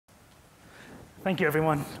Thank you,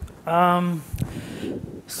 everyone.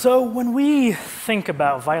 So when we think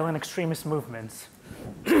about violent extremist movements,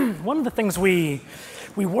 one of the things we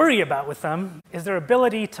worry about with them is their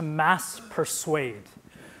ability to mass persuade,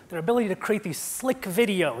 their ability to create these slick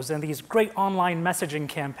videos and these great online messaging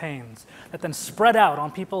campaigns that then spread out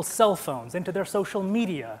on people's cell phones, into their social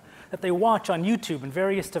media, that they watch on YouTube and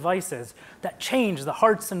various devices that change the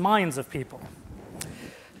hearts and minds of people.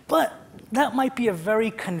 But that might be a very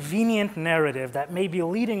convenient narrative that may be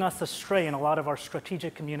leading us astray in a lot of our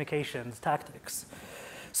strategic communications tactics.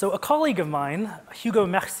 So a colleague of mine, Hugo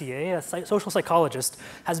Mercier, a social psychologist,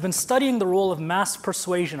 has been studying the role of mass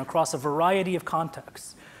persuasion across a variety of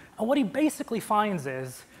contexts. And what he basically finds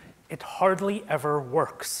is it hardly ever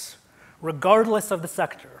works, regardless of the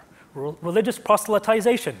sector. Religious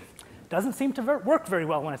proselytization doesn't seem to work very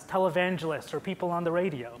well when it's televangelists or people on the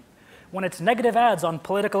radio. When it's negative ads on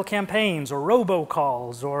political campaigns or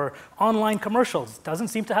robocalls or online commercials, doesn't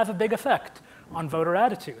seem to have a big effect on voter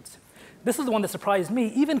attitudes. This is the one that surprised me.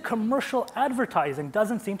 Even commercial advertising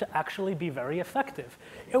doesn't seem to actually be very effective.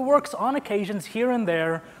 It works on occasions here and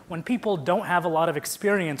there when people don't have a lot of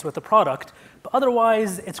experience with the product, but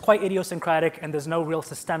otherwise it's quite idiosyncratic and there's no real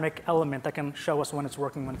systemic element that can show us when it's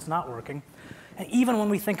working, when it's not working. And even when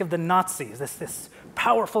we think of the Nazis, this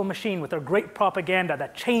powerful machine with their great propaganda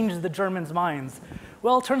that changed the Germans' minds,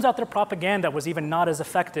 well, it turns out their propaganda was even not as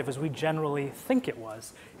effective as we generally think it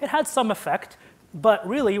was. It had some effect, but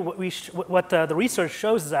really what the research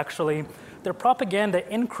shows is actually their propaganda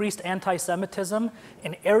increased anti-Semitism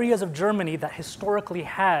in areas of Germany that historically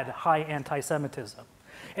had high anti-Semitism.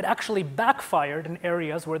 It actually backfired in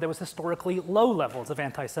areas where there was historically low levels of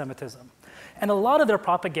anti-Semitism. And a lot of their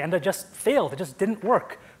propaganda just failed. It just didn't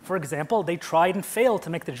work. For example, they tried and failed to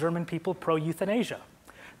make the German people pro-euthanasia.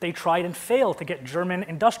 They tried and failed to get German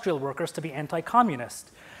industrial workers to be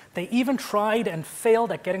anti-communist. They even tried and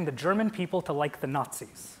failed at getting the German people to like the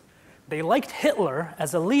Nazis. They liked Hitler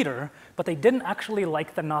as a leader, but they didn't actually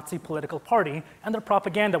like the Nazi political party, and their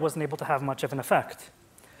propaganda wasn't able to have much of an effect.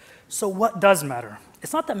 So what does matter?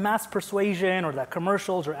 It's not that mass persuasion or that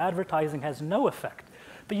commercials or advertising has no effect,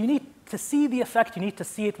 but you need to see the effect, you need to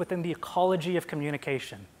see it within the ecology of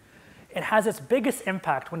communication. It has its biggest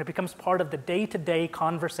impact when it becomes part of the day-to-day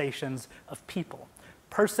conversations of people.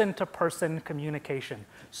 Person-to-person communication,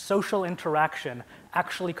 social interaction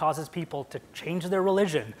actually causes people to change their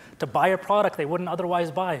religion, to buy a product they wouldn't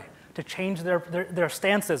otherwise buy, to change their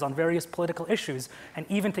stances on various political issues, and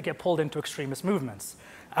even to get pulled into extremist movements.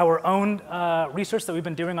 Our own research that we've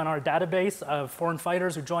been doing on our database of foreign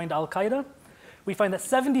fighters who joined Al-Qaeda, we find that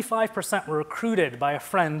 75% were recruited by a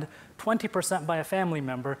friend, 20% by a family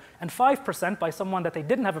member, and 5% by someone that they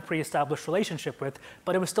didn't have a pre-established relationship with,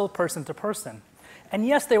 but it was still person-to-person. And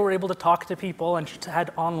yes, they were able to talk to people and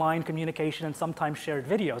had online communication and sometimes shared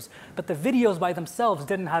videos, but the videos by themselves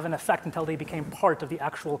didn't have an effect until they became part of the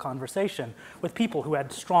actual conversation with people who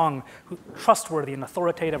had strong, trustworthy, and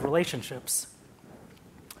authoritative relationships.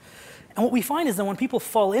 And what we find is that when people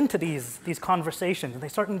fall into these conversations and they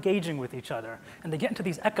start engaging with each other and they get into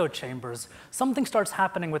these echo chambers, something starts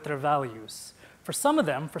happening with their values. For some of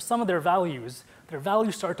them, for some of their values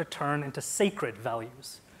start to turn into sacred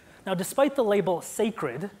values. Now, despite the label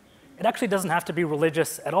sacred, it actually doesn't have to be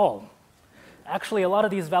religious at all. Actually, a lot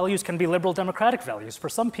of these values can be liberal democratic values. For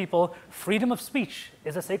some people, freedom of speech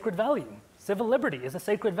is a sacred value. Civil liberty is a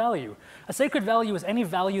sacred value. A sacred value is any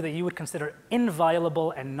value that you would consider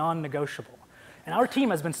inviolable and non-negotiable. And our team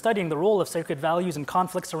has been studying the role of sacred values in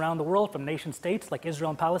conflicts around the world, from nation states like Israel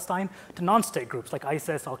and Palestine to non-state groups like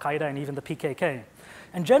ISIS, Al-Qaeda, and even the PKK.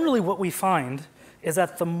 And generally what we find is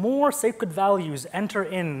that the more sacred values enter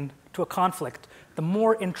into a conflict, the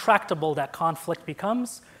more intractable that conflict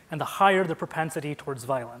becomes, and the higher the propensity towards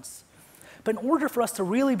violence. But in order for us to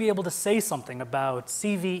really be able to say something about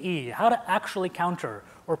CVE, how to actually counter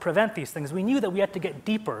or prevent these things, we knew that we had to get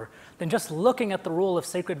deeper than just looking at the role of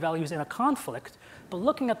sacred values in a conflict, but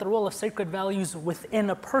looking at the role of sacred values within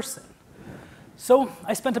a person. So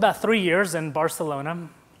I spent about 3 years in Barcelona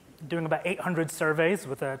doing about 800 surveys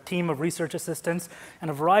with a team of research assistants and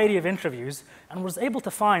a variety of interviews, and was able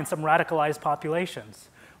to find some radicalized populations.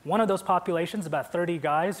 One of those populations, about 30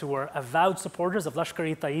 guys who were avowed supporters of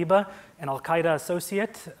Lashkar-e-Taiba, an Al-Qaeda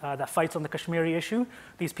associate that fights on the Kashmiri issue.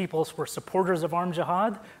 These people were supporters of armed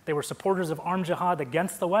jihad. They were supporters of armed jihad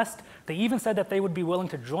against the West. They even said that they would be willing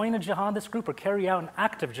to join a jihadist group or carry out an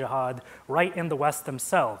active jihad right in the West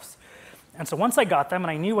themselves. And so once I got them and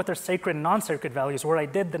I knew what their sacred and non-sacred values were, I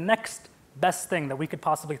did the next best thing that we could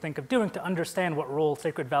possibly think of doing to understand what role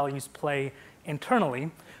sacred values play internally.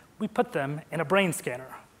 We put them in a brain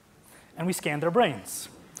scanner, and we scanned their brains.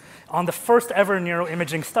 on the first ever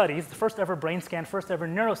neuroimaging studies, the first ever brain scan, first ever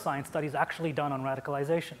neuroscience studies actually done on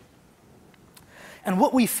radicalization. And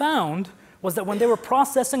what we found was that when they were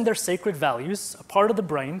processing their sacred values, a part of the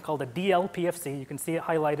brain called a DLPFC, you can see it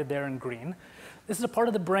highlighted there in green, this is a part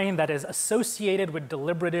of the brain that is associated with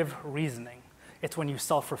deliberative reasoning. It's when you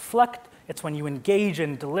self-reflect, it's when you engage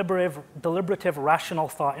in deliberative rational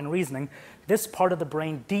thought and reasoning. This part of the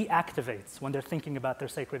brain deactivates when they're thinking about their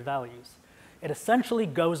sacred values. It essentially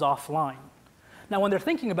goes offline. Now, when they're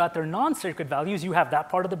thinking about their non-sacred values, you have that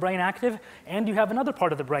part of the brain active, and you have another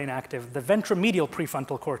part of the brain active, the ventromedial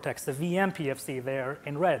prefrontal cortex, the VMPFC there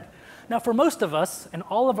in red. Now, for most of us, in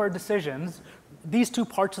all of our decisions, these two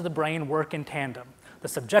parts of the brain work in tandem, the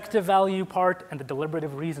subjective value part and the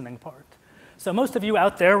deliberative reasoning part. So most of you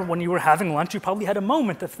out there, when you were having lunch, you probably had a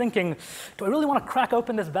moment of thinking, do I really want to crack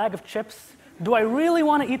open this bag of chips? Do I really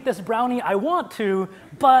want to eat this brownie? I want to,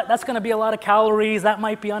 but that's going to be a lot of calories. That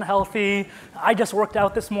might be unhealthy. I just worked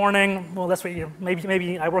out this morning. Well, that's what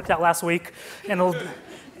maybe I worked out last week, and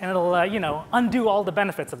it'll you know, undo all the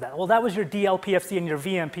benefits of that. Well, that was your DLPFC and your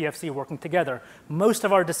VMPFC working together. Most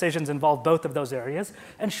of our decisions involve both of those areas.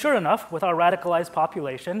 And sure enough, with our radicalized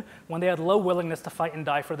population, when they had low willingness to fight and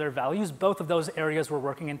die for their values, both of those areas were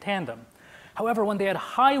working in tandem. However, when they had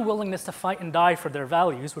high willingness to fight and die for their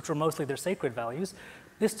values, which were mostly their sacred values,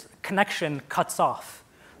 this connection cuts off.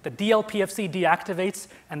 The DLPFC deactivates,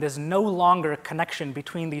 and there's no longer a connection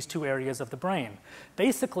between these two areas of the brain.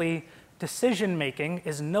 Basically, decision-making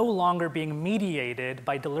is no longer being mediated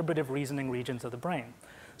by deliberative reasoning regions of the brain.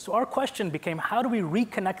 So our question became, how do we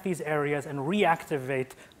reconnect these areas and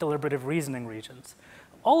reactivate deliberative reasoning regions?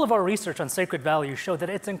 All of our research on sacred values showed that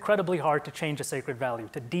it's incredibly hard to change a sacred value,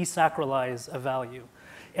 to desacralize a value.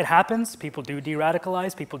 It happens, people do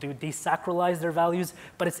de-radicalize, people do desacralize their values,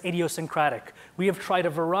 but it's idiosyncratic. We have tried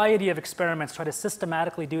a variety of experiments, tried to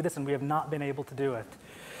systematically do this, and we have not been able to do it.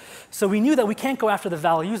 So we knew that we can't go after the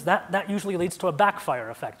values. That usually leads to a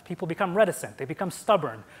backfire effect. People become reticent, they become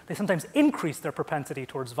stubborn. They sometimes increase their propensity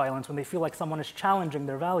towards violence when they feel like someone is challenging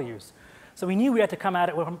their values. So we knew we had to come at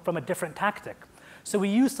it from a different tactic. So we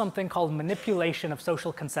used something called manipulation of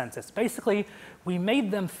social consensus. Basically, we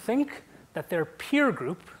made them think that their peer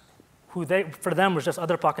group, who for them was just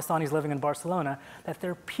other Pakistanis living in Barcelona, that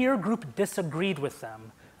their peer group disagreed with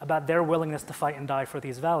them about their willingness to fight and die for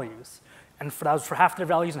these values. And that was for half their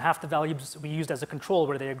values, and half the values we used as a control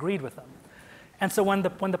where they agreed with them. And so when the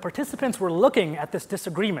participants were looking at this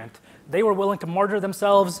disagreement, they were willing to martyr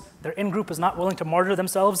themselves. Their in-group was not willing to martyr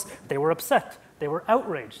themselves. They were upset. They were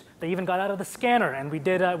outraged. They even got out of the scanner, and we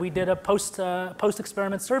did a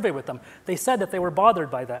post-experiment survey with them. They said that they were bothered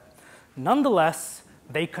by that. Nonetheless,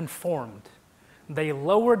 they conformed. They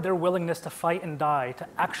lowered their willingness to fight and die to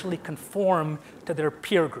actually conform to their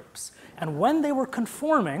peer groups. And when they were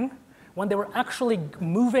conforming, when they were actually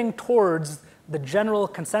moving towards the general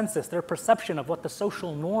consensus, their perception of what the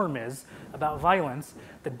social norm is about violence,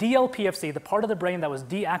 the DLPFC, the part of the brain that was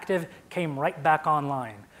deactive, came right back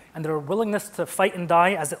online. And their willingness to fight and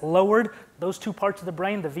die, as it lowered, those two parts of the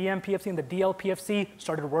brain, the VMPFC and the DLPFC,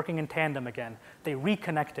 started working in tandem again. They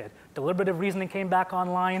reconnected. Deliberative reasoning came back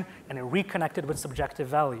online, and it reconnected with subjective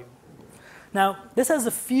value. Now, this has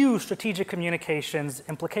a few strategic communications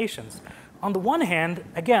implications. On the one hand,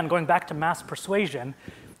 again, going back to mass persuasion,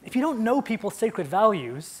 if you don't know people's sacred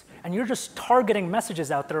values, and you're just targeting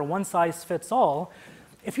messages out there, one size fits all,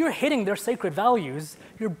 if you're hitting their sacred values,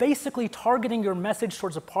 you're basically targeting your message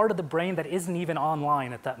towards a part of the brain that isn't even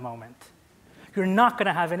online at that moment. You're not going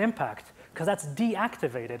to have an impact because that's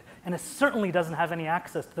deactivated, and it certainly doesn't have any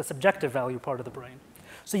access to the subjective value part of the brain.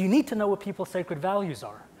 So you need to know what people's sacred values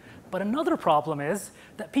are. But another problem is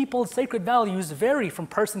that people's sacred values vary from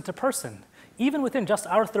person to person. Even within just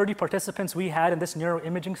our 30 participants we had in this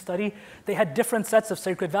neuroimaging study, they had different sets of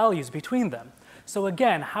sacred values between them. So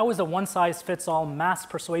again, how is a one-size-fits-all mass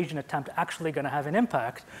persuasion attempt actually going to have an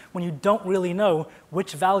impact when you don't really know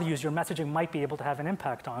which values your messaging might be able to have an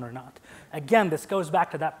impact on or not? Again, this goes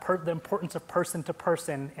back to the importance of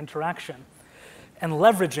person-to-person interaction and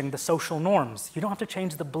leveraging the social norms. You don't have to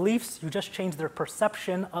change the beliefs, you just change their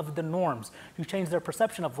perception of the norms. You change their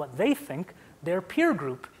perception of what they think their peer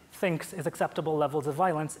group thinks is acceptable levels of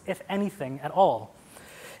violence, if anything at all.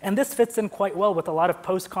 And this fits in quite well with a lot of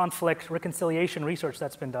post-conflict reconciliation research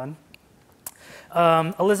that's been done.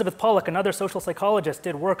 Elizabeth Pollock, another social psychologist,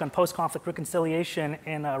 did work on post-conflict reconciliation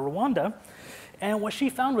in Rwanda. And what she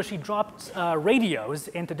found was she dropped radios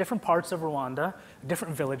into different parts of Rwanda,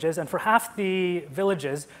 different villages, and for half the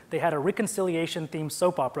villages, they had a reconciliation-themed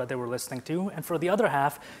soap opera they were listening to, and for the other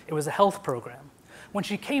half, it was a health program. When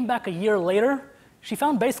she came back a year later, She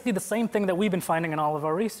found basically the same thing that we've been finding in all of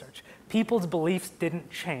our research. People's beliefs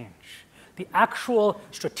didn't change. The actual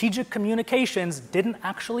strategic communications didn't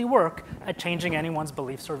actually work at changing anyone's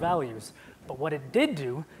beliefs or values. But what it did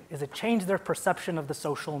do is it changed their perception of the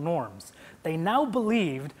social norms. They now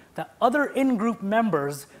believed that other in-group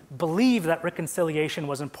members believed that reconciliation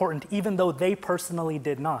was important, even though they personally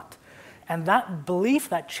did not. And that belief,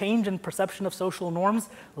 that change in perception of social norms,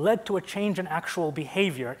 led to a change in actual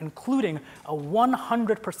behavior, including a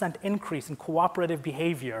 100% increase in cooperative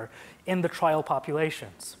behavior in the trial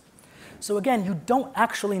populations. So again, you don't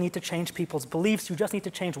actually need to change people's beliefs, you just need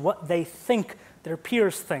to change what they think their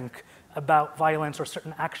peers think about violence or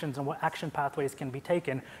certain actions and what action pathways can be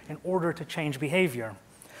taken in order to change behavior.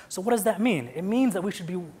 So what does that mean? It means that we should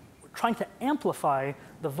be trying to amplify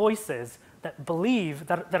the voices that believe,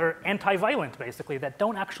 that are anti-violent, basically, that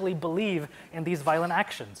don't actually believe in these violent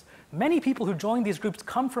actions. Many people who join these groups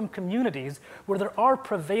come from communities where the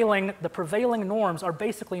prevailing norms are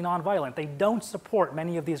basically nonviolent. They don't support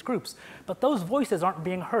many of these groups. But those voices aren't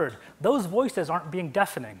being heard. Those voices aren't being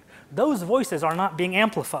deafening. Those voices are not being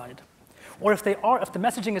amplified. Or if they are, if the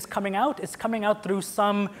messaging is coming out, it's coming out through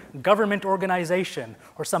some government organization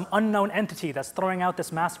or some unknown entity that's throwing out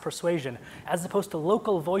this mass persuasion, as opposed to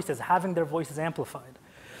local voices having their voices amplified.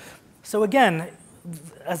 So again,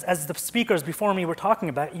 as the speakers before me were talking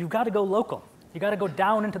about, you've got to go local. You've got to go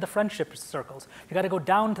down into the friendship circles. You've got to go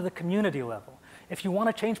down to the community level. If you want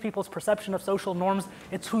to change people's perception of social norms,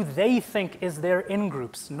 it's who they think is their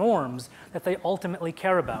in-groups, norms, that they ultimately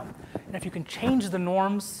care about. And if you can change the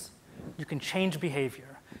norms, you can change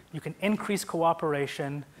behavior. You can increase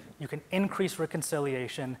cooperation. You can increase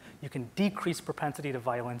reconciliation. You can decrease propensity to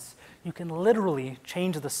violence. You can literally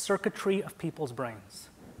change the circuitry of people's brains.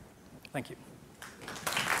 Thank you.